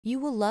You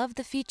will love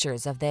the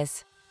features of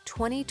this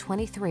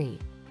 2023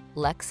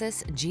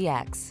 Lexus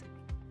GX.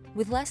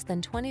 With less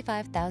than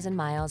 25,000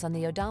 miles on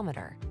the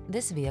odometer,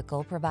 this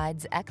vehicle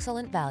provides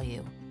excellent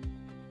value.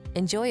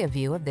 Enjoy a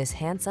view of this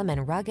handsome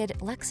and rugged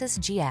Lexus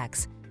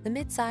GX, the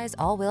midsize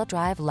all-wheel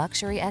drive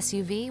luxury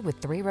SUV with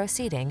 3-row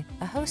seating,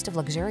 a host of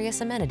luxurious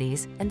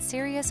amenities, and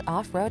serious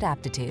off-road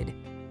aptitude.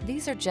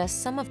 These are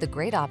just some of the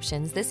great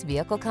options this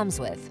vehicle comes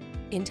with: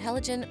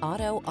 intelligent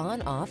auto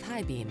on-off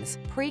high beams,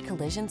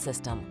 pre-collision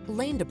system,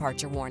 lane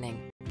departure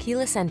warning,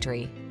 keyless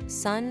entry,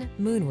 sun,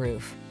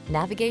 moonroof,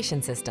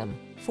 navigation system,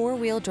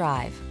 4-wheel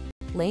drive,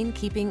 lane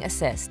keeping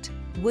assist,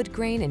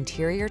 Woodgrain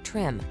Interior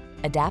Trim,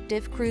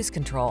 adaptive cruise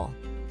control.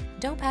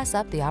 Don't pass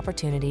up the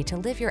opportunity to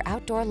live your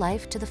outdoor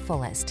life to the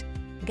fullest.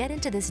 Get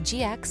into this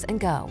GX and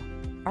go.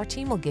 Our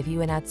team will give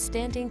you an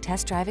outstanding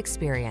test drive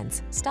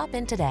experience. Stop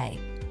in today.